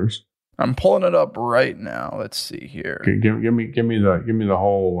Travelers. I'm pulling it up right now. Let's see here. Okay, give me the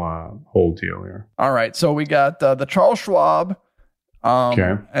whole deal here. All right, so we got the Charles Schwab,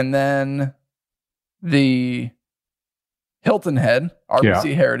 okay, and then the Hilton Head,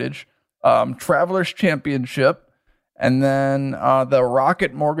 RBC Heritage, Travelers Championship, and then the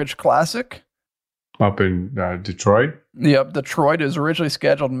Rocket Mortgage Classic up in Detroit. Yep, Detroit is originally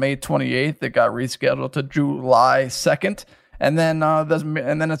scheduled May 28th. It got rescheduled to July 2nd. And then it's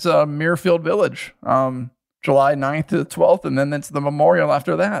Muirfield Village, July 9th to the 12th, and then it's the Memorial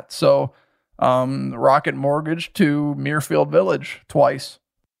after that. So Rocket Mortgage to Muirfield Village twice.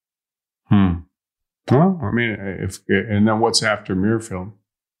 Well, I mean, and then what's after Muirfield?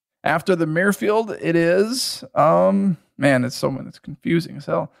 After the Muirfield, it is it's confusing as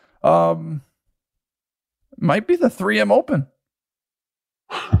hell. Might be the 3M Open.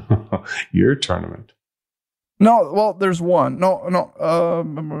 Your tournament. No, well, there's one. No.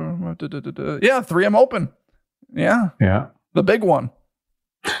 3M Open. Yeah. Yeah. The big one.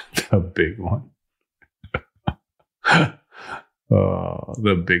 The big one.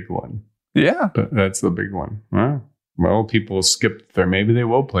 The big one. Yeah. That's the big one. Well, people skip there. Maybe they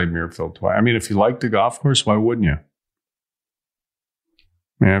will play Muirfield twice. I mean, if you like the golf course, why wouldn't you?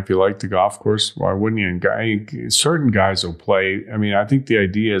 Yeah, if you like the golf course, why wouldn't you? And certain guys will play. I mean, I think the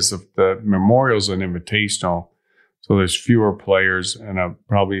idea is if the Memorial's an invitational, so there's fewer players, and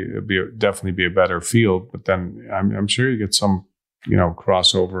definitely be a better field. But then I'm sure you get some,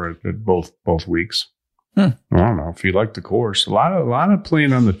 crossover at both weeks. I don't know if you like the course. A lot of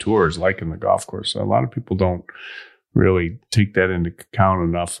playing on the tour is liking the golf course. A lot of people don't really take that into account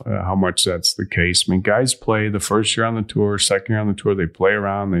enough, how much that's the case. I mean, guys play the first year on the tour, second year on the tour, they play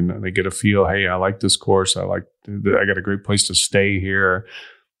around, they get a feel, hey, I like this course. I got a great place to stay here.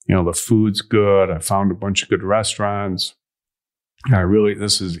 The food's good. I found a bunch of good restaurants.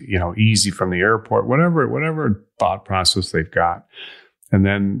 This is, easy from the airport, whatever thought process they've got. And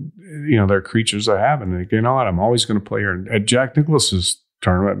then, they're creatures of habit. And you know what? I'm always going to play here. And at Jack Nicklaus's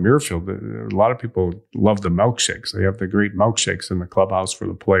tournament at Muirfield, a lot of people love the milkshakes. They have the great milkshakes in the clubhouse for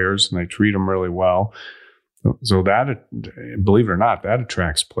the players, and they treat them really well. So that, believe it or not, that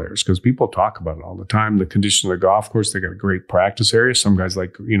attracts players because people talk about it all the time. The condition of the golf course, they got a great practice area. Some guys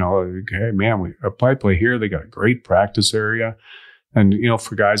like, hey, man, I play here. They got a great practice area. And,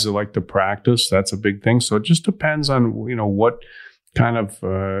 for guys that like to practice, that's a big thing. So it just depends on, what kind of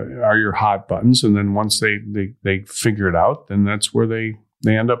are your hot buttons. And then once they figure it out, then that's where they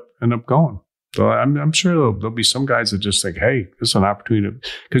end up going. So I'm sure there'll be some guys that just think, hey, this is an opportunity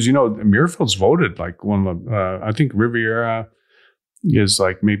because Muirfield's voted like one of the. I think Riviera is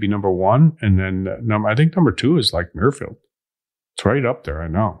like maybe number one, and then I think number two is like Muirfield. It's right up there. I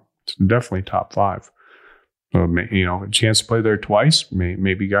know it's definitely top five. So, a chance to play there twice.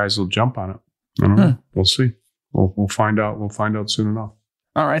 Maybe guys will jump on it. I don't know. We'll see. We'll find out. We'll find out soon enough.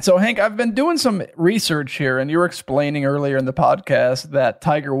 All right. So, Hank, I've been doing some research here, and you were explaining earlier in the podcast that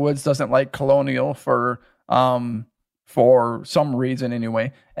Tiger Woods doesn't like Colonial for some reason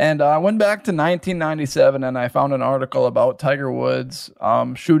anyway. And I went back to 1997, and I found an article about Tiger Woods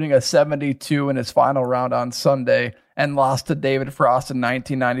shooting a 72 in his final round on Sunday and lost to David Frost in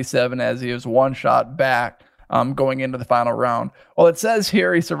 1997 as he was one shot back going into the final round. Well, it says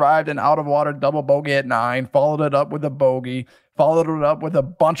here he survived an out-of-water double bogey at 9, followed it up with a bogey, followed it up with a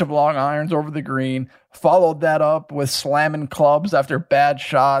bunch of long irons over the green, followed that up with slamming clubs after bad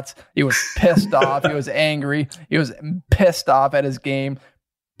shots. He was pissed off. He was angry. He was pissed off at his game,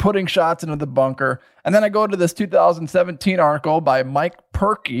 putting shots into the bunker. And then I go to this 2017 article by Mike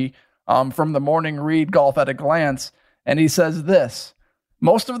Perkey from the Morning Read Golf at a Glance, and he says this: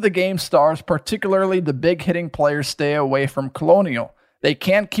 most of the game stars, particularly the big hitting players, stay away from Colonial. They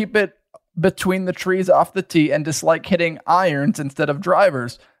can't keep it between the trees off the tee and dislike hitting irons instead of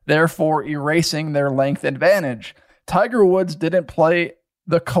drivers, therefore erasing their length advantage. Tiger Woods didn't play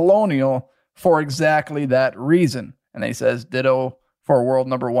the Colonial for exactly that reason. And he says ditto for world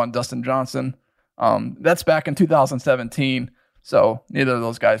number one, Dustin Johnson. That's back in 2017. So neither of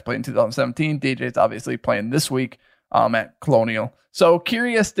those guys played in 2017. DJ's obviously playing this week at Colonial. So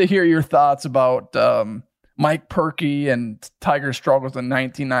curious to hear your thoughts about Mike Perkey and Tiger's struggles in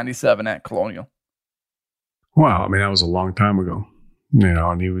 1997 at Colonial. Well, I mean, that was a long time ago,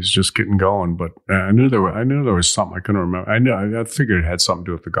 and he was just getting going. But I knew there was something I couldn't remember. I figured it had something to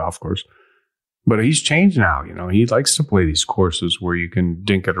do with the golf course. But he's changed now. He likes to play these courses where you can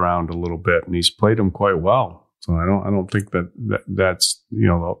dink it around a little bit, and he's played them quite well. So I don't think that's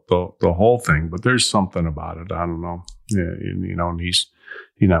the whole thing. But there's something about it. I don't know. Yeah, and he's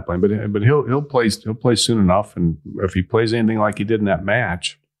not playing, but he'll play soon enough. And if he plays anything like he did in that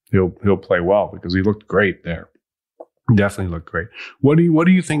match, he'll play well because he looked great there. Definitely looked great. What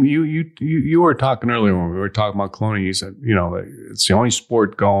do you think? You were talking earlier when we were talking about Colonial. You said it's the only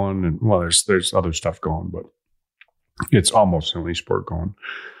sport going, and well, there's other stuff going, but it's almost the only sport going.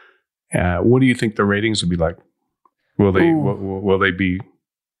 What do you think the ratings will be like? Will they be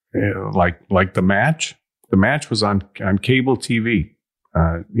like the match? The match was on cable TV,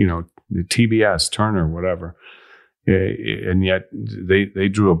 the TBS, Turner, whatever, and yet they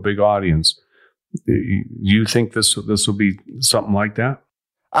drew a big audience. You think this will be something like that?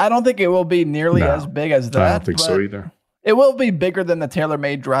 I don't think it will be nearly as big as that. I don't think so either. It will be bigger than the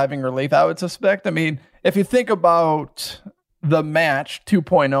TaylorMade driving relief, I would suspect. I mean, if you think about the match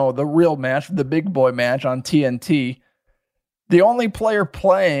 2.0, the real match, the big boy match on TNT, the only player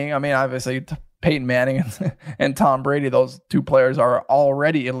playing, I mean, obviously Peyton Manning and Tom Brady, those two players are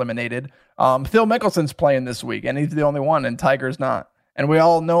already eliminated. Phil Mickelson's playing this week, and he's the only one, and Tiger's not. And we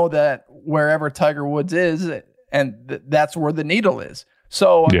all know that wherever Tiger Woods is, and that's where the needle is.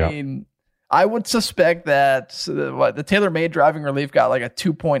 So, I mean, I would suspect that the TaylorMade driving relief got like a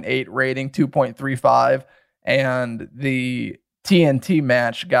 2.8 rating, 2.35, and the TNT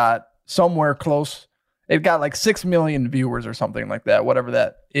match got somewhere close. It got like 6 million viewers or something like that, whatever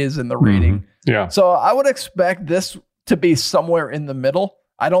that is in the rating. Mm-hmm. Yeah. So I would expect this to be somewhere in the middle.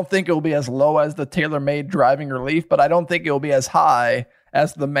 I don't think it will be as low as the TaylorMade driving relief, but I don't think it will be as high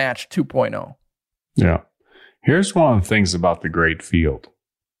as the match 2.0. Yeah. Here's one of the things about the great field.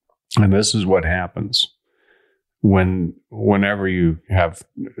 And this is what happens whenever you have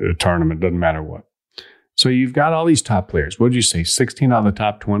a tournament, doesn't matter what. So you've got all these top players. What did you say? 16 out of the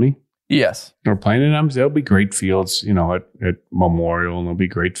top 20? Yes. They're playing at them. There'll be great fields, at Memorial, and there'll be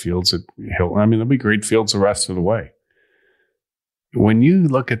great fields at Hilton. I mean, there'll be great fields the rest of the way. When you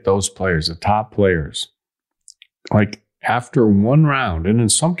look at those players, the top players, like after one round, and in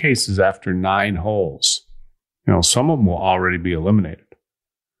some cases after 9 holes, some of them will already be eliminated.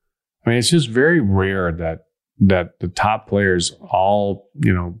 I mean, it's just very rare that the top players all,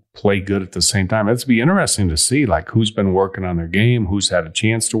 play good at the same time. It'd be interesting to see like who's been working on their game, who's had a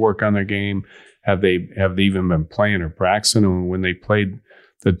chance to work on their game. Have they even been playing or practicing? And when they played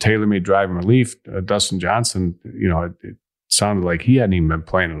the TaylorMade driving relief, Dustin Johnson, it sounded like he hadn't even been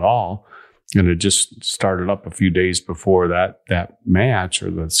playing at all. And it just started up a few days before that match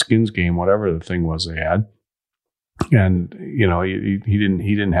or the skins game, whatever the thing was they had. And, he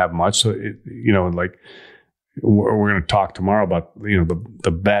didn't have much. So, like we're going to talk tomorrow about,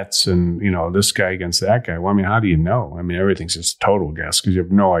 the bets and, this guy against that guy. Well, I mean, how do you know? I mean, everything's just total guess because you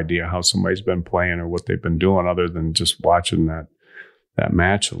have no idea how somebody's been playing or what they've been doing other than just watching that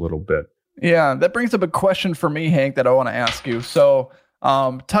match a little bit. Yeah, that brings up a question for me, Hank, that I want to ask you. So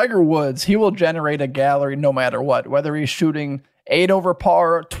Tiger Woods, he will generate a gallery no matter what, whether he's shooting 8 over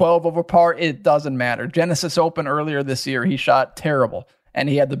par, 12 over par, it doesn't matter. Genesis Open earlier this year, he shot terrible, and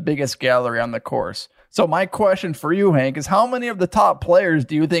he had the biggest gallery on the course. So my question for you, Hank, is how many of the top players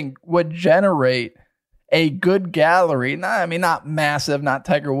do you think would generate a good gallery? Not massive, not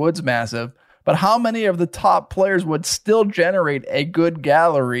Tiger Woods massive, but how many of the top players would still generate a good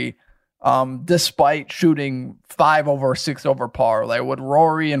gallery despite shooting 5 over, 6 over par? Like would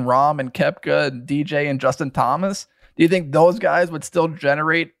Rory and Rahm and Koepka and DJ and Justin Thomas, do you think those guys would still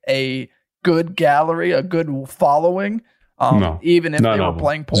generate a good gallery, a good following, no, even if they were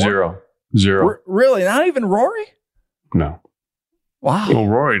playing poor? Zero. Really? Not even Rory? No. Wow. Well,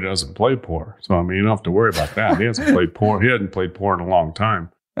 Rory doesn't play poor. So, I mean, you don't have to worry about that. He hasn't played poor. He hasn't played poor in a long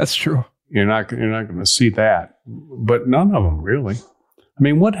time. That's true. You're not going to see that. But none of them, really. I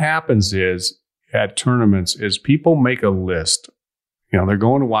mean, what happens is at tournaments is people make a list. They're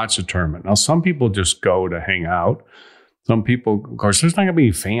going to watch a tournament. Now, some people just go to hang out. Some people, of course, there's not going to be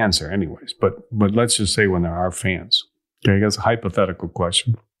any fans there anyways. But let's just say when there are fans. Okay, that's a hypothetical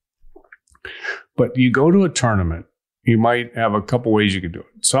question. But you go to a tournament, you might have a couple ways you could do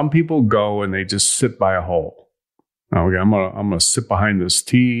it. Some people go and they just sit by a hole. Okay, I'm gonna sit behind this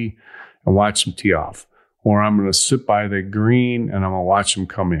tee and watch them tee off. Or I'm going to sit by the green and I'm going to watch them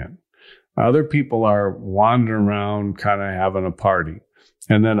come in. Other people are wandering around kind of having a party.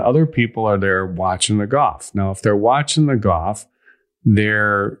 And then other people are there watching the golf. Now, if they're watching the golf,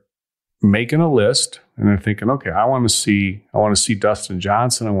 they're making a list and they're thinking, okay, I want to see Dustin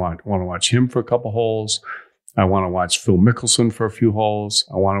Johnson. I want to watch him for a couple holes. I want to watch Phil Mickelson for a few holes.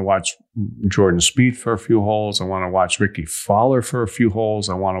 I want to watch Jordan Spieth for a few holes. I want to watch Ricky Fowler for a few holes.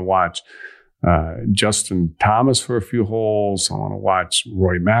 I want to watch Justin Thomas for a few holes. I want to watch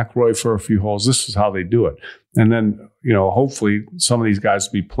Roy McIlroy for a few holes. This is how they do it. And then, hopefully some of these guys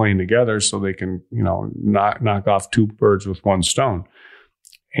will be playing together so they can, knock off 2 birds with 1 stone.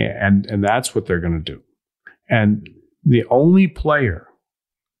 And that's what they're going to do. And the only player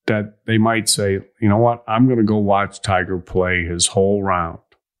that they might say, you know what, I'm going to go watch Tiger play his whole round.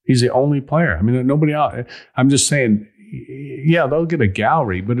 He's the only player. I mean, nobody else. I'm just saying, yeah, they'll get a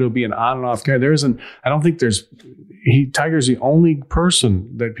gallery, but it'll be an on and off guy. I don't think Tiger's the only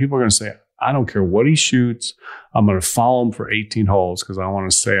person that people are going to say, I don't care what he shoots. I'm going to follow him for 18 holes because I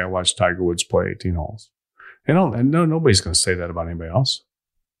want to say I watched Tiger Woods play 18 holes. Nobody's going to say that about anybody else.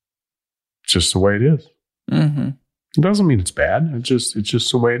 It's just the way it is. Mm-hmm. It doesn't mean it's bad. It's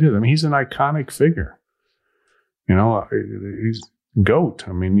just the way it is. I mean, he's an iconic figure. He's GOAT.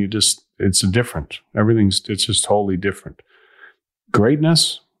 I mean, it's different. It's just totally different.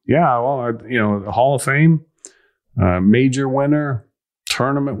 Greatness. Yeah. Well, the Hall of Fame, major winner,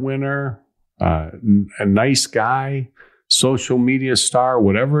 tournament winner, a nice guy, social media star,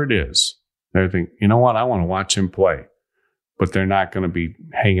 whatever it is. They think, you know what? I want to watch him play. But they're not going to be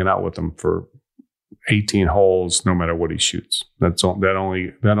hanging out with him for 18 holes no matter what he shoots.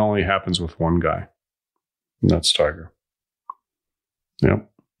 That only happens with one guy, and that's Tiger. Yep.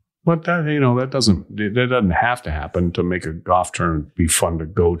 But that doesn't have to happen to make a golf tournament be fun to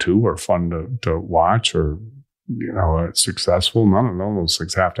go to or fun to watch or successful. None of those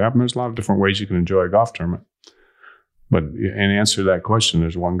things have to happen. There's a lot of different ways you can enjoy a golf tournament. But in answer to that question,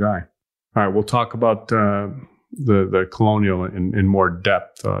 there's one guy. All right, we'll talk about the Colonial in more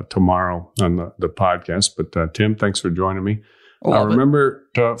depth tomorrow on the podcast. But Tim, thanks for joining me. Remember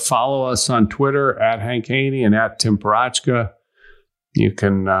to follow us on Twitter at Hank Haney and at Tim Parachka. You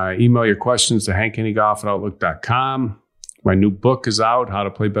can email your questions to hankhanegolf@outlook.com. My new book is out, How to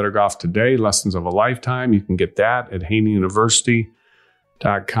Play Better Golf Today, Lessons of a Lifetime. You can get that at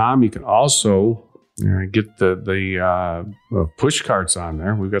haneyuniversity.com. You can also get the push carts on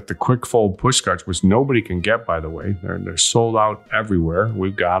there. We've got the quick fold push carts, which nobody can get, by the way. They're sold out everywhere.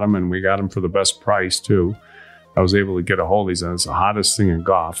 We've got them, and we got them for the best price, too. I was able to get a hold of these, and it's the hottest thing in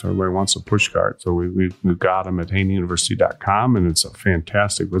golf. Everybody wants a push cart. So we've got them at haneyuniversity.com, and it's a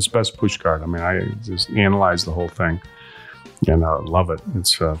fantastic, it's the best push cart. I mean, I just analyzed the whole thing, and I love it.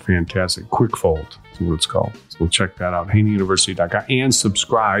 It's fantastic. Quick fold is what it's called. So check that out, haneyuniversity.com, and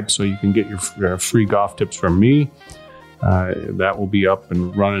subscribe so you can get your free golf tips from me. That will be up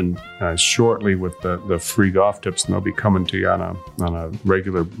and running shortly with the free golf tips, and they'll be coming to you on a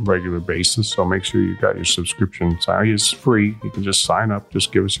regular basis. So make sure you got your subscription. It's free. You can just sign up.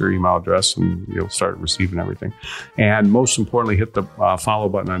 Just give us your email address, and you'll start receiving everything. And most importantly, hit the follow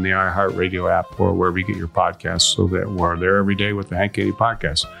button on the iHeartRadio app or wherever you get your podcasts, so that we're there every day with the Hank Haney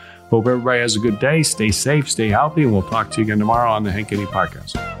podcast. Hope everybody has a good day. Stay safe, stay healthy, and we'll talk to you again tomorrow on the Hank Haney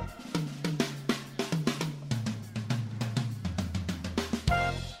podcast.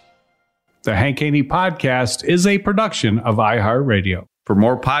 The Hank Haney Podcast is a production of iHeartRadio. For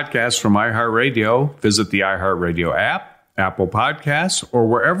more podcasts from iHeartRadio, visit the iHeartRadio app, Apple Podcasts, or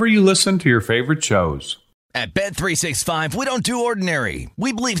wherever you listen to your favorite shows. At Bet365, we don't do ordinary.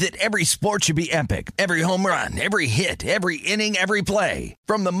 We believe that every sport should be epic. Every home run, every hit, every inning, every play.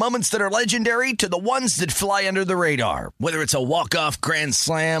 From the moments that are legendary to the ones that fly under the radar. Whether it's a walk-off grand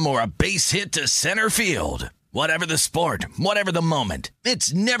slam or a base hit to center field. Whatever the sport, whatever the moment,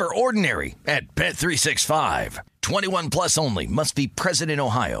 it's never ordinary at Bet365. 21 plus only. Must be present in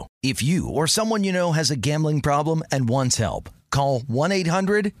Ohio. If you or someone you know has a gambling problem and wants help, call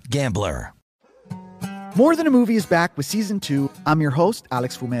 1-800-GAMBLER. More Than a Movie is back with Season 2. I'm your host,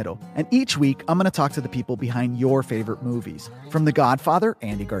 Alex Fumero. And each week, I'm going to talk to the people behind your favorite movies. From The Godfather,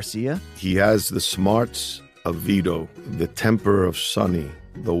 Andy Garcia. He has the smarts of Vito, the temper of Sonny,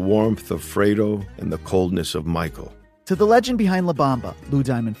 the warmth of Fredo, and the coldness of Michael. To the legend behind La Bamba, Lou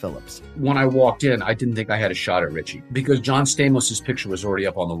Diamond Phillips. When I walked in, I didn't think I had a shot at Richie because John Stamos' picture was already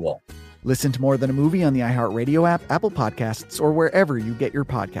up on the wall. Listen to More Than a Movie on the iHeartRadio app, Apple Podcasts, or wherever you get your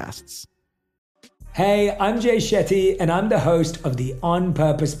podcasts. Hey, I'm Jay Shetty, and I'm the host of the On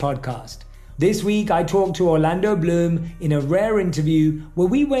Purpose podcast. This week, I talked to Orlando Bloom in a rare interview where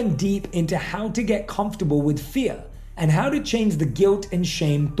we went deep into how to get comfortable with fear and how to change the guilt and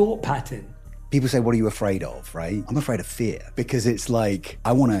shame thought pattern. People say, what are you afraid of, right? I'm afraid of fear because it's like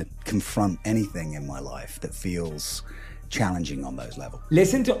I want to confront anything in my life that feels challenging on those levels.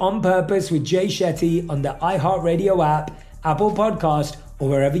 Listen to On Purpose with Jay Shetty on the iHeartRadio app, Apple Podcast, or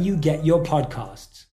wherever you get your podcasts.